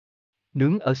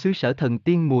Nướng ở xứ sở thần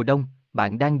tiên mùa đông,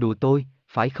 bạn đang đùa tôi,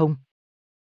 phải không?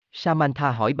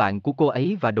 Samantha hỏi bạn của cô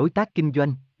ấy và đối tác kinh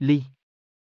doanh, Lee.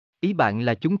 Ý bạn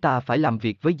là chúng ta phải làm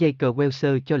việc với Jacob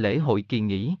Welser cho lễ hội kỳ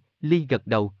nghỉ, Lee gật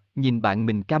đầu, nhìn bạn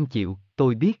mình cam chịu,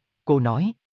 tôi biết, cô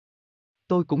nói.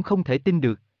 Tôi cũng không thể tin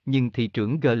được, nhưng thị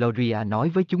trưởng Gloria nói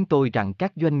với chúng tôi rằng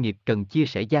các doanh nghiệp cần chia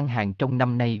sẻ gian hàng trong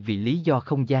năm nay vì lý do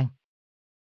không gian.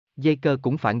 Jacob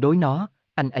cũng phản đối nó,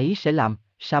 anh ấy sẽ làm,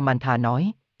 Samantha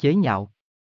nói, chế nhạo.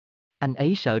 Anh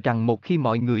ấy sợ rằng một khi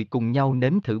mọi người cùng nhau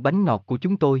nếm thử bánh ngọt của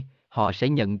chúng tôi, họ sẽ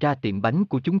nhận ra tiệm bánh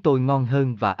của chúng tôi ngon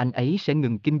hơn và anh ấy sẽ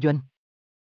ngừng kinh doanh.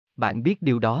 Bạn biết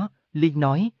điều đó, Liên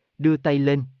nói, đưa tay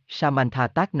lên, Samantha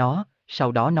tát nó,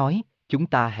 sau đó nói, chúng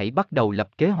ta hãy bắt đầu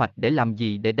lập kế hoạch để làm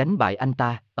gì để đánh bại anh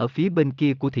ta, ở phía bên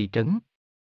kia của thị trấn.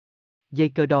 Dây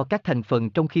cơ đo các thành phần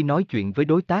trong khi nói chuyện với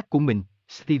đối tác của mình,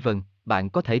 Steven, bạn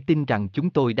có thể tin rằng chúng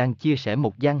tôi đang chia sẻ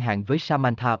một gian hàng với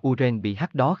Samantha Uren bị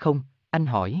hắc đó không? Anh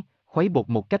hỏi, khuấy bột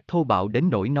một cách thô bạo đến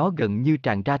nỗi nó gần như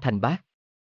tràn ra thành bát.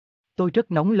 Tôi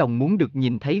rất nóng lòng muốn được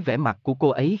nhìn thấy vẻ mặt của cô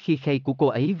ấy khi khay của cô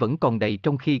ấy vẫn còn đầy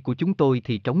trong khi của chúng tôi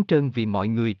thì trống trơn vì mọi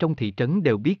người trong thị trấn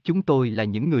đều biết chúng tôi là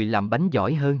những người làm bánh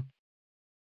giỏi hơn.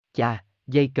 Chà,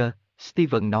 Jacob,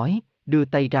 Steven nói, đưa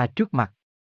tay ra trước mặt.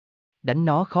 Đánh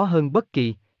nó khó hơn bất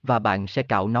kỳ, và bạn sẽ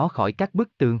cạo nó khỏi các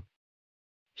bức tường.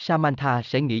 Samantha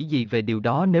sẽ nghĩ gì về điều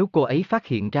đó nếu cô ấy phát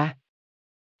hiện ra?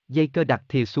 Jacob đặt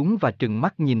thìa xuống và trừng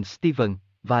mắt nhìn Steven,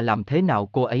 và làm thế nào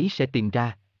cô ấy sẽ tìm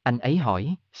ra? Anh ấy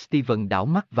hỏi, Steven đảo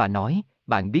mắt và nói,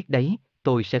 bạn biết đấy,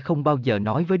 tôi sẽ không bao giờ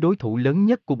nói với đối thủ lớn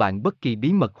nhất của bạn bất kỳ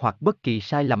bí mật hoặc bất kỳ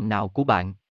sai lầm nào của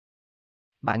bạn.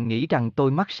 Bạn nghĩ rằng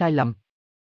tôi mắc sai lầm?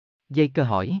 Jacob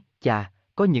hỏi, chà,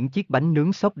 có những chiếc bánh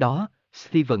nướng xốp đó,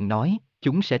 Steven nói,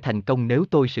 chúng sẽ thành công nếu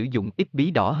tôi sử dụng ít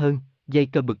bí đỏ hơn.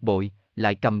 Jacob bực bội,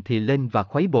 lại cầm thìa lên và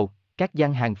khuấy bột, các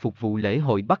gian hàng phục vụ lễ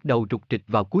hội bắt đầu rục rịch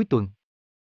vào cuối tuần.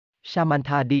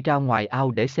 Samantha đi ra ngoài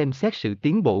ao để xem xét sự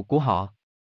tiến bộ của họ.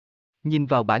 Nhìn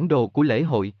vào bản đồ của lễ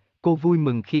hội, cô vui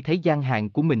mừng khi thấy gian hàng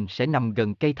của mình sẽ nằm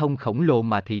gần cây thông khổng lồ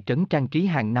mà thị trấn trang trí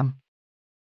hàng năm.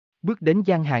 Bước đến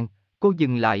gian hàng, cô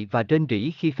dừng lại và rên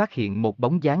rỉ khi phát hiện một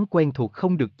bóng dáng quen thuộc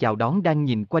không được chào đón đang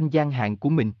nhìn quanh gian hàng của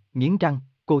mình, nghiến răng,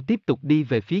 cô tiếp tục đi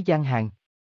về phía gian hàng.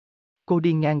 Cô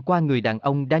đi ngang qua người đàn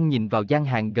ông đang nhìn vào gian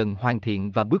hàng gần hoàn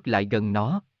thiện và bước lại gần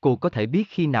nó, cô có thể biết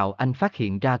khi nào anh phát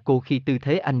hiện ra cô khi tư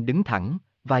thế anh đứng thẳng,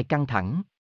 vai căng thẳng.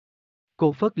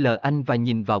 Cô phớt lờ anh và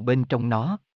nhìn vào bên trong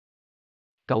nó.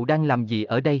 Cậu đang làm gì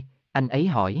ở đây? Anh ấy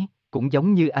hỏi, cũng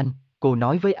giống như anh, cô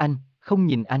nói với anh, không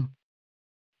nhìn anh.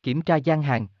 Kiểm tra gian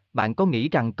hàng, bạn có nghĩ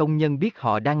rằng công nhân biết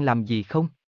họ đang làm gì không?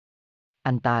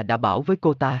 Anh ta đã bảo với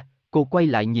cô ta, cô quay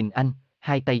lại nhìn anh,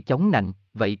 hai tay chống nạnh,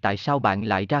 vậy tại sao bạn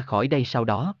lại ra khỏi đây sau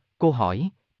đó? Cô hỏi,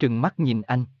 trừng mắt nhìn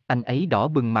anh ấy đỏ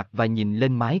bừng mặt và nhìn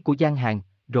lên mái của gian hàng,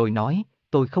 rồi nói,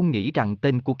 tôi không nghĩ rằng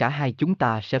tên của cả hai chúng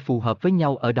ta sẽ phù hợp với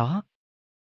nhau ở đó.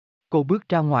 Cô bước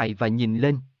ra ngoài và nhìn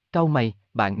lên, cau mày,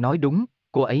 bạn nói đúng,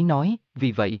 cô ấy nói,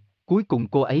 vì vậy, cuối cùng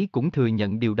cô ấy cũng thừa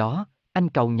nhận điều đó, anh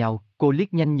cau nhàu, cô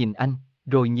liếc nhanh nhìn anh,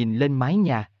 rồi nhìn lên mái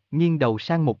nhà, nghiêng đầu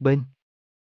sang một bên.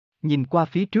 Nhìn qua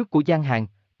phía trước của gian hàng,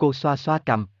 cô xoa xoa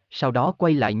cằm, sau đó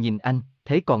quay lại nhìn anh,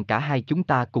 thế còn cả hai chúng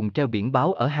ta cùng treo biển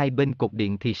báo ở hai bên cột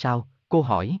điện thì sao? Cô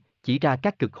hỏi, chỉ ra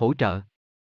các cực hỗ trợ.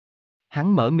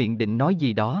 Hắn mở miệng định nói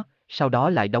gì đó, sau đó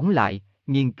lại đóng lại,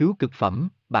 nghiên cứu cực phẩm,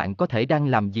 bạn có thể đang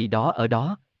làm gì đó ở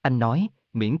đó, anh nói,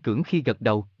 miễn cưỡng khi gật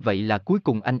đầu, vậy là cuối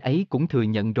cùng anh ấy cũng thừa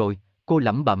nhận rồi, cô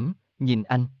lẩm bẩm, nhìn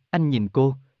anh nhìn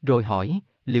cô, rồi hỏi,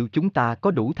 liệu chúng ta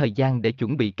có đủ thời gian để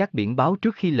chuẩn bị các biển báo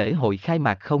trước khi lễ hội khai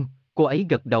mạc không? Cô ấy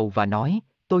gật đầu và nói,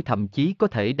 tôi thậm chí có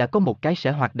thể đã có một cái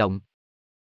sẽ hoạt động.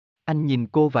 Anh nhìn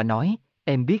cô và nói,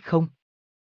 em biết không?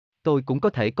 Tôi cũng có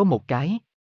thể có một cái.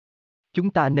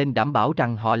 Chúng ta nên đảm bảo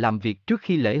rằng họ làm việc trước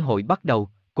khi lễ hội bắt đầu,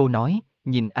 cô nói,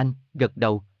 nhìn anh, gật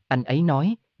đầu, anh ấy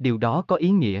nói, điều đó có ý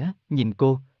nghĩa, nhìn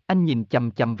cô, anh nhìn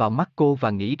chằm chằm vào mắt cô và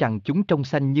nghĩ rằng chúng trông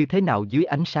xanh như thế nào dưới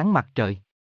ánh sáng mặt trời.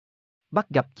 Bắt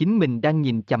gặp chính mình đang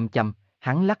nhìn chằm chằm,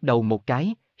 hắn lắc đầu một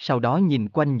cái, sau đó nhìn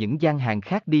quanh những gian hàng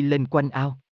khác đi lên quanh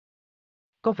ao.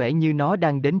 Có vẻ như nó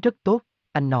đang đến rất tốt,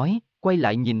 anh nói, quay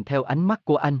lại nhìn theo ánh mắt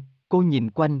của anh, cô nhìn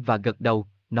quanh và gật đầu,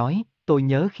 nói, tôi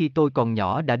nhớ khi tôi còn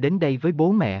nhỏ đã đến đây với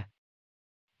bố mẹ.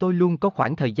 Tôi luôn có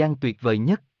khoảng thời gian tuyệt vời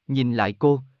nhất, nhìn lại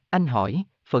cô, anh hỏi,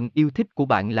 phần yêu thích của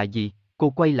bạn là gì? Cô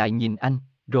quay lại nhìn anh,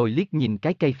 rồi liếc nhìn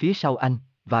cái cây phía sau anh,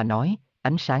 và nói,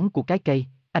 ánh sáng của cái cây,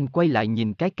 anh quay lại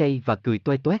nhìn cái cây và cười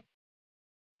toe toét.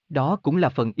 Đó cũng là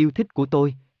phần yêu thích của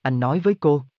tôi, anh nói với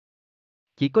cô.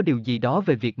 Chỉ có điều gì đó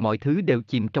về việc mọi thứ đều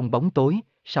chìm trong bóng tối,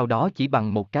 sau đó chỉ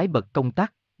bằng một cái bật công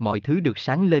tắc, mọi thứ được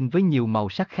sáng lên với nhiều màu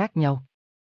sắc khác nhau.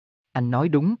 Anh nói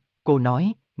đúng, cô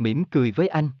nói, mỉm cười với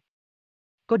anh.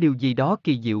 Có điều gì đó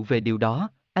kỳ diệu về điều đó,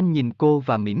 Anh nhìn cô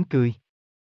và mỉm cười.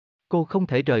 Cô không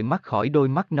thể rời mắt khỏi đôi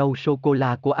mắt nâu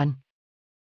sô-cô-la của anh.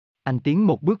 Anh tiến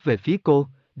một bước về phía cô,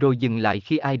 rồi dừng lại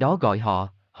khi ai đó gọi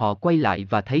họ quay lại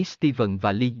và thấy Steven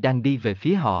và Lee đang đi về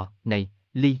phía họ. Này,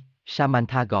 Lee,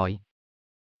 Samantha gọi.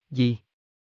 Gì?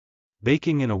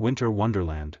 Baking in a winter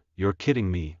wonderland, you're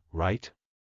kidding me, right?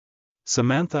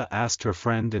 Samantha asked her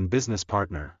friend and business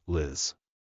partner, Liz.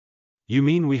 You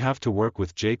mean we have to work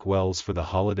with Jake Wells for the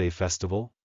holiday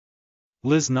festival?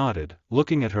 Liz nodded,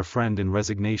 looking at her friend in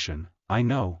resignation. I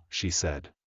know, she said.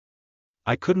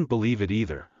 I couldn't believe it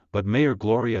either, but Mayor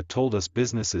Gloria told us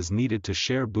businesses needed to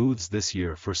share booths this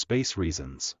year for space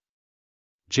reasons.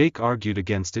 Jake argued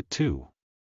against it too.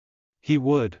 He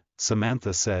would,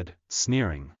 Samantha said,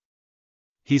 sneering.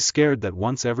 He's scared that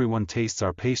once everyone tastes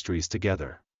our pastries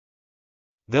together,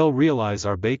 they'll realize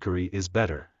our bakery is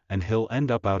better, and he'll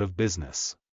end up out of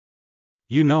business.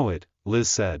 You know it, Liz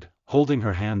said, holding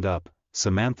her hand up.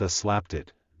 Samantha slapped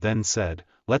it, then said,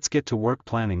 let's get to work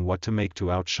planning what to make to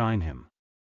outshine him.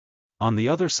 On the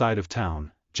other side of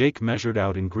town, Jake measured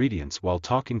out ingredients while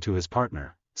talking to his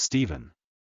partner, Steven.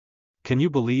 Can you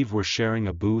believe we're sharing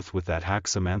a booth with that hack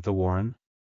Samantha Warren?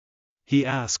 He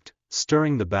asked,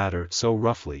 stirring the batter so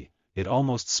roughly, it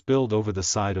almost spilled over the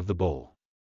side of the bowl.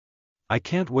 I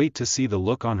can't wait to see the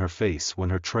look on her face when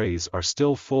her trays are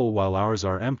still full while ours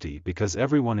are empty because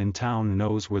everyone in town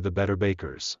knows we're the better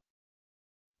bakers.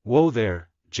 Whoa there,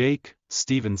 Jake,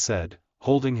 Steven said,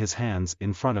 holding his hands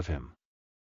in front of him.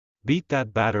 Beat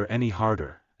that batter any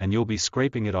harder, and you'll be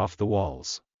scraping it off the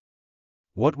walls.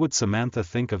 What would Samantha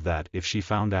think of that if she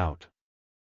found out?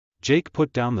 Jake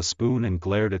put down the spoon and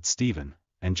glared at Steven,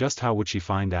 and just how would she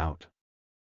find out?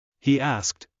 He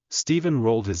asked. Steven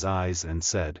rolled his eyes and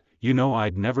said, you know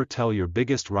I'd never tell your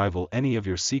biggest rival any of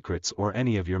your secrets or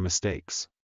any of your mistakes.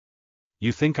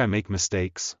 You think I make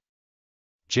mistakes?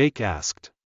 Jake asked.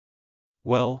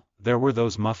 Well, there were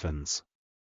those muffins.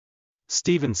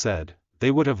 Steven said, they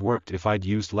would have worked if I'd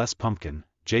used less pumpkin.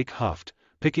 Jake huffed,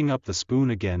 picking up the spoon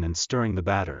again and stirring the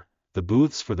batter. The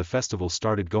booths for the festival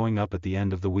started going up at the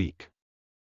end of the week.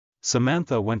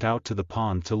 Samantha went out to the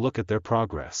pond to look at their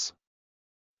progress.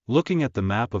 Looking at the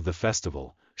map of the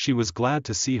festival, she was glad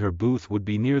to see her booth would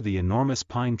be near the enormous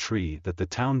pine tree that the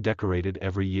town decorated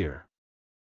every year.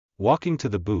 Walking to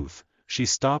the booth, she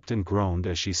stopped and groaned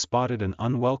as she spotted an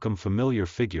unwelcome familiar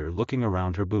figure looking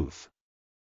around her booth.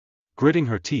 Gritting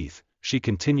her teeth, she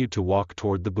continued to walk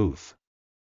toward the booth.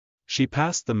 She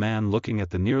passed the man looking at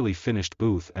the nearly finished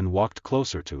booth and walked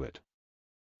closer to it.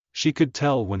 She could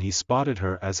tell when he spotted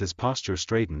her as his posture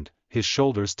straightened, his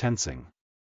shoulders tensing.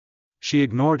 She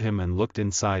ignored him and looked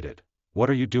inside it. What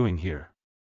are you doing here?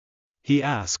 He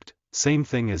asked. Same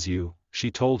thing as you,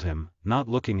 she told him, not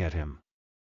looking at him.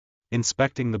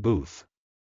 Inspecting the booth.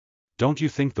 Don't you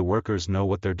think the workers know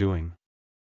what they're doing?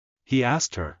 He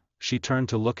asked her. She turned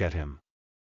to look at him.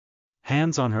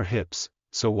 Hands on her hips.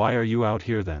 So why are you out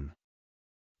here then?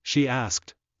 She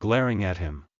asked, glaring at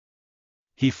him.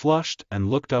 He flushed and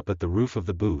looked up at the roof of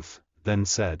the booth, then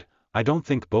said, I don't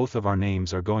think both of our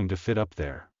names are going to fit up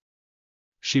there.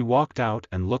 She walked out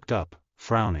and looked up,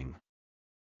 frowning.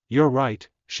 You're right,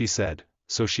 she said,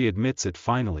 so she admits it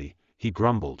finally, he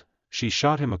grumbled. She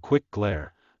shot him a quick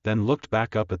glare, then looked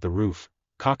back up at the roof,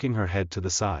 cocking her head to the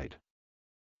side.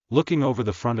 Looking over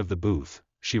the front of the booth,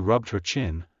 she rubbed her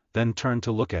chin, then turned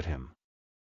to look at him.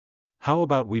 How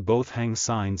about we both hang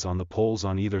signs on the poles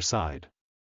on either side?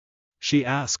 She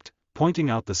asked, pointing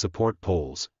out the support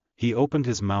poles. He opened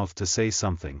his mouth to say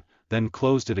something, then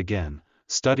closed it again,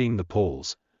 studying the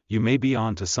poles. You may be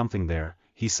on to something there,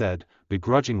 he said,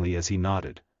 begrudgingly as he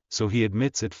nodded. So he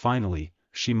admits it finally,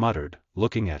 she muttered,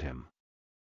 looking at him.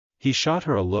 He shot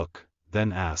her a look,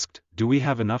 then asked, do we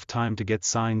have enough time to get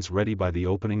signs ready by the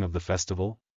opening of the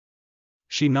festival?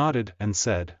 She nodded and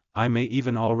said, I may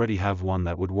even already have one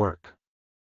that would work.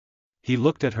 He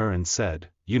looked at her and said,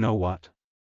 you know what?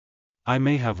 I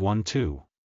may have one too.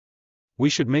 We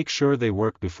should make sure they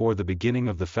work before the beginning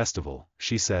of the festival,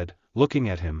 she said, looking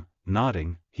at him,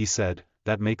 nodding. He said,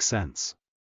 that makes sense.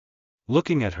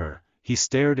 Looking at her, he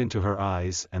stared into her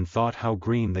eyes and thought how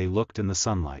green they looked in the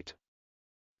sunlight.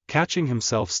 Catching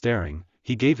himself staring,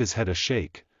 he gave his head a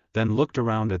shake, then looked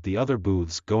around at the other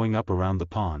booths going up around the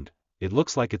pond. It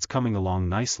looks like it's coming along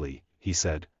nicely, he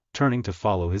said, turning to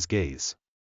follow his gaze.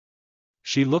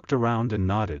 She looked around and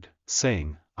nodded,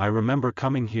 saying, I remember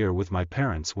coming here with my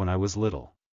parents when I was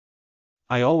little.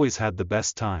 I always had the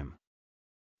best time.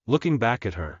 Looking back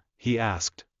at her, he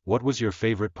asked, what was your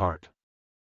favorite part?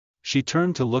 She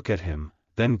turned to look at him,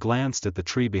 then glanced at the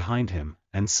tree behind him,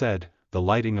 and said, the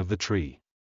lighting of the tree.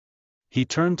 He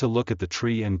turned to look at the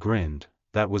tree and grinned,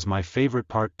 that was my favorite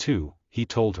part too, he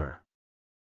told her.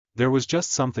 There was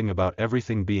just something about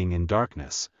everything being in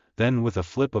darkness, then with a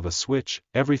flip of a switch,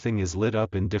 everything is lit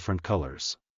up in different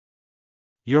colors.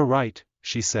 You're right,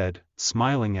 she said,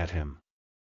 smiling at him.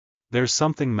 There's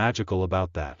something magical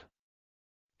about that.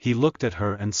 He looked at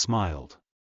her and smiled.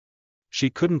 She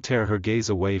couldn't tear her gaze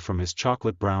away from his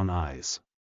chocolate brown eyes.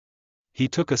 He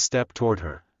took a step toward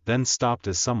her, then stopped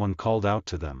as someone called out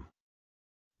to them.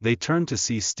 They turned to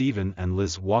see Stephen and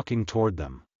Liz walking toward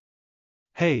them.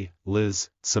 Hey, Liz,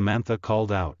 Samantha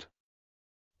called out.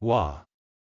 Wah!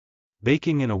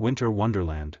 Baking in a winter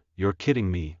wonderland, you're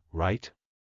kidding me, right?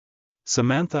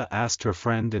 Samantha asked her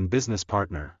friend and business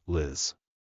partner, Liz.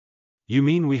 You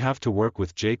mean we have to work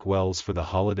with Jake Wells for the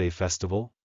holiday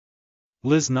festival?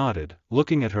 Liz nodded,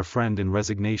 looking at her friend in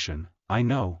resignation. I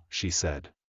know, she said.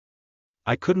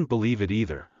 I couldn't believe it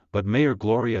either, but Mayor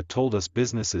Gloria told us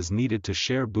businesses needed to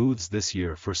share booths this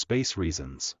year for space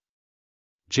reasons.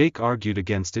 Jake argued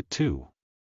against it too.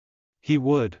 He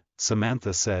would,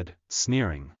 Samantha said,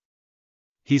 sneering.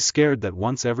 He's scared that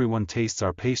once everyone tastes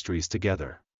our pastries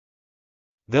together,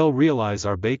 they'll realize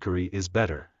our bakery is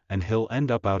better, and he'll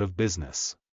end up out of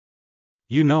business.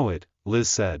 You know it, Liz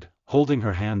said, holding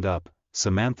her hand up.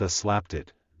 Samantha slapped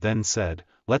it, then said,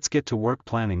 let's get to work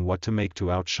planning what to make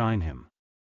to outshine him.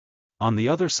 On the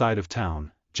other side of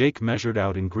town, Jake measured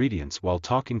out ingredients while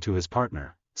talking to his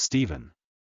partner, Stephen.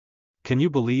 Can you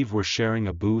believe we're sharing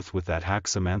a booth with that hack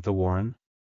Samantha Warren?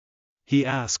 He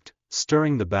asked,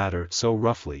 stirring the batter so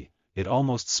roughly, it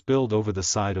almost spilled over the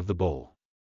side of the bowl.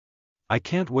 I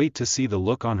can't wait to see the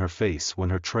look on her face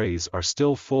when her trays are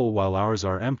still full while ours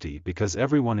are empty because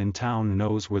everyone in town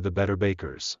knows we're the better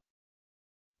bakers.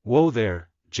 Whoa there,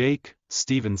 Jake,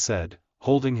 Stephen said,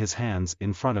 holding his hands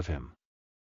in front of him.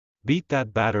 Beat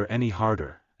that batter any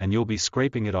harder, and you'll be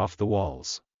scraping it off the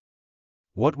walls.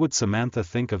 What would Samantha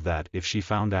think of that if she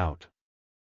found out?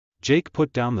 Jake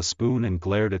put down the spoon and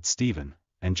glared at Stephen,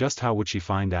 and just how would she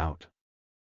find out?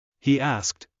 He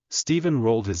asked. Stephen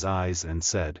rolled his eyes and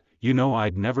said, you know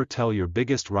I'd never tell your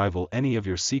biggest rival any of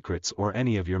your secrets or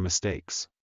any of your mistakes.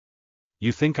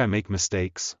 You think I make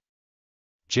mistakes?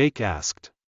 Jake asked.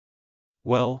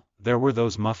 Well, there were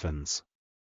those muffins.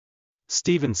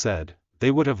 Stephen said,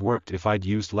 they would have worked if I'd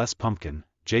used less pumpkin.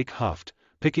 Jake huffed,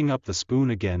 picking up the spoon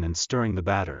again and stirring the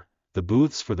batter. The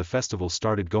booths for the festival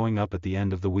started going up at the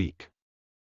end of the week.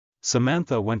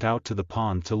 Samantha went out to the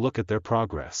pond to look at their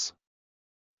progress.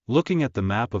 Looking at the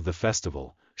map of the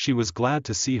festival, she was glad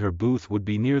to see her booth would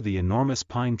be near the enormous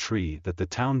pine tree that the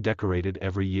town decorated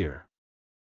every year.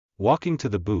 Walking to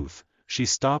the booth, she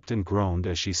stopped and groaned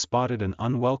as she spotted an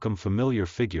unwelcome familiar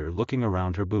figure looking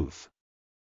around her booth.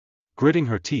 Gritting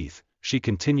her teeth, she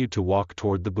continued to walk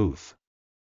toward the booth.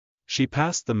 She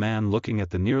passed the man looking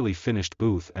at the nearly finished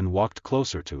booth and walked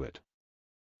closer to it.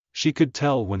 She could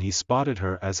tell when he spotted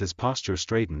her as his posture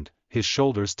straightened, his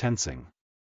shoulders tensing.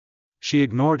 She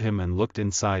ignored him and looked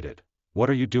inside it. What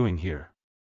are you doing here?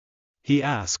 He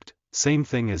asked. Same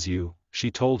thing as you, she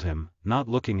told him, not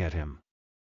looking at him.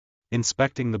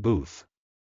 Inspecting the booth.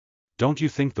 Don't you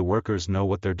think the workers know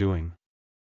what they're doing?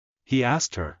 He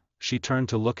asked her. She turned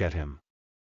to look at him.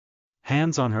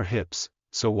 Hands on her hips.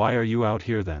 So why are you out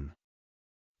here then?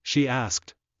 She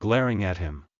asked, glaring at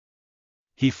him.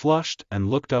 He flushed and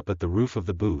looked up at the roof of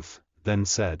the booth, then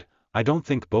said, I don't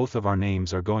think both of our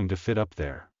names are going to fit up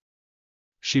there.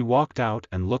 She walked out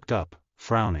and looked up,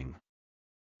 frowning.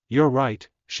 You're right,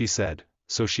 she said,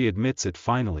 so she admits it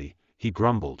finally, he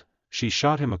grumbled. She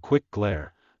shot him a quick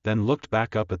glare, then looked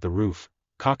back up at the roof,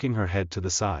 cocking her head to the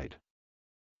side.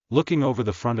 Looking over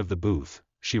the front of the booth,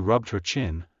 she rubbed her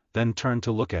chin, then turned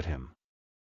to look at him.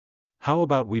 How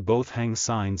about we both hang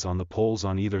signs on the poles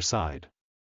on either side?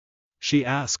 She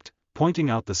asked, pointing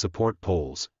out the support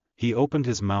poles. He opened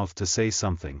his mouth to say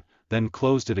something, then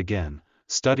closed it again,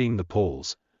 studying the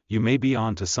poles. You may be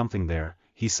on to something there,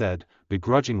 he said,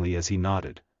 begrudgingly as he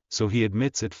nodded. So he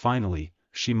admits it finally,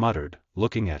 she muttered,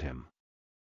 looking at him.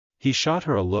 He shot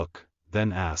her a look,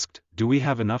 then asked, do we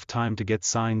have enough time to get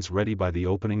signs ready by the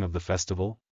opening of the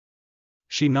festival?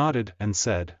 She nodded and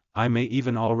said, I may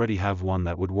even already have one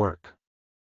that would work.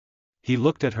 He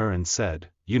looked at her and said,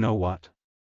 you know what?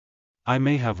 I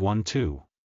may have one too.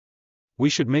 We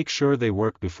should make sure they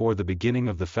work before the beginning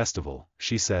of the festival,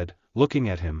 she said, looking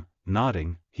at him,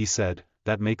 nodding. He said,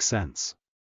 that makes sense.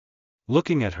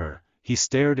 Looking at her, he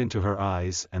stared into her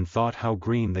eyes and thought how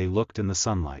green they looked in the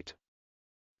sunlight.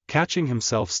 Catching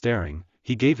himself staring,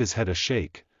 he gave his head a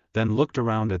shake, then looked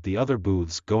around at the other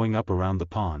booths going up around the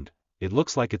pond. It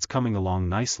looks like it's coming along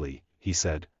nicely, he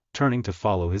said, turning to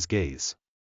follow his gaze.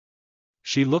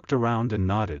 She looked around and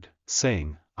nodded,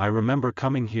 saying, I remember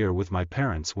coming here with my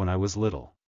parents when I was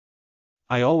little.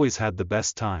 I always had the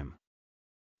best time.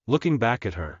 Looking back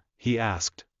at her, he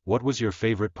asked, "What was your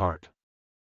favorite part?"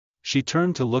 She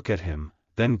turned to look at him,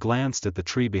 then glanced at the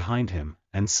tree behind him,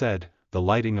 and said, "The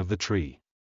lighting of the tree."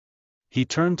 He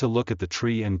turned to look at the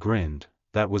tree and grinned.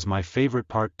 "That was my favorite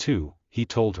part too," he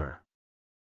told her.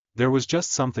 There was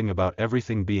just something about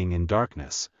everything being in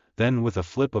darkness, then with a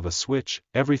flip of a switch,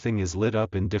 everything is lit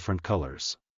up in different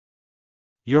colors.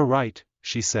 "You're right,"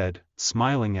 she said,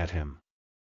 smiling at him.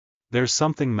 "There's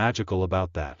something magical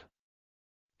about that."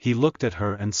 He looked at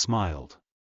her and smiled.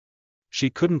 She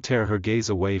couldn't tear her gaze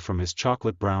away from his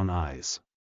chocolate-brown eyes.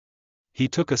 He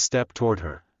took a step toward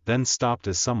her, then stopped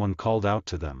as someone called out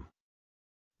to them.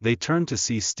 They turned to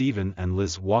see Stephen and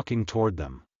Liz walking toward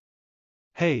them.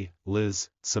 "Hey,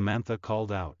 Liz," Samantha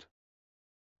called out.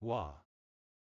 "Wah."